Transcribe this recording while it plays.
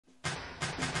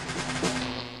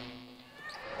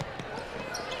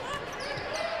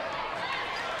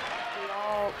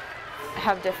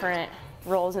have different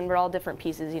roles, and we're all different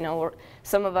pieces. You know,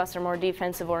 some of us are more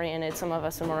defensive oriented, some of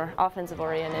us are more offensive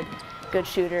oriented, good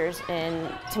shooters,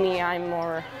 and to me,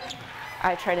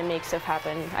 I try to make stuff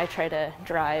happen. I try to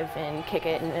drive and kick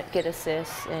it and get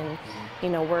assists and, you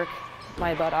know, work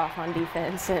my butt off on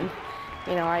defense, and,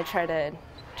 you know, I try to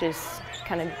just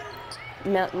kind of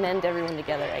mend everyone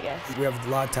together, I guess. We have a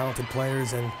lot of talented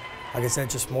players, and like I said,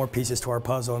 just more pieces to our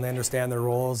puzzle, and they understand their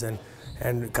roles, and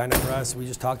kind of for us, we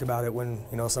just talked about it when,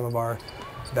 you know, some of our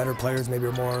better players, maybe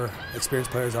our more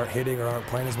experienced players aren't hitting or aren't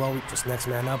playing as well. We just next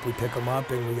man up, we pick them up,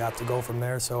 and we got to go from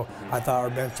there. So I thought our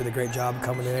bench did a great job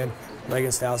coming in.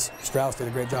 Megan Strauss did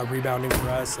a great job rebounding for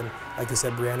us, and like I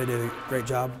said, Brianna did a great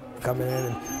job coming in,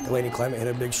 and Delaney Clement hit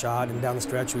a big shot, and down the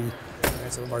stretch we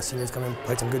had some of our seniors come in,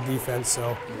 played some good defense.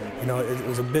 So, you know, it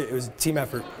was a team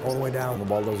effort all the way down. The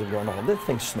ball doesn't go in the hole. Then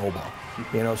things snowball.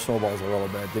 You know, snowballs a little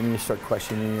bit. Then you start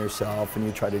questioning yourself, and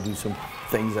you try to do some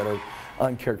things that are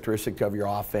uncharacteristic of your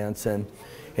offense, and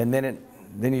then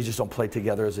you just don't play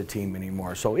together as a team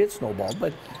anymore. So it snowballed,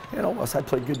 but you know, I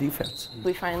played good defense.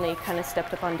 We finally kind of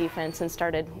stepped up on defense and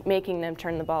started making them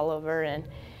turn the ball over and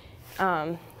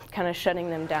kind of shutting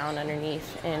them down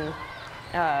underneath. And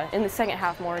in the second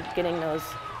half, more getting those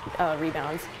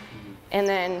rebounds, and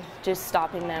then just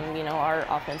stopping them. You know, our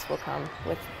offense will come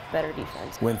with better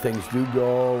defense. When things do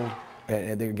go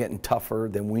and they're getting tougher,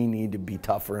 then we need to be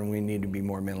tougher, and we need to be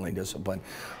more mentally disciplined.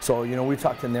 So, you know, we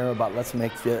talked in there about let's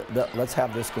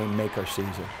have this game make our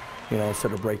season. You know,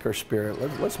 instead of break our spirit,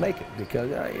 let's make it, because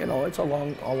you know, it's a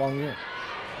long year.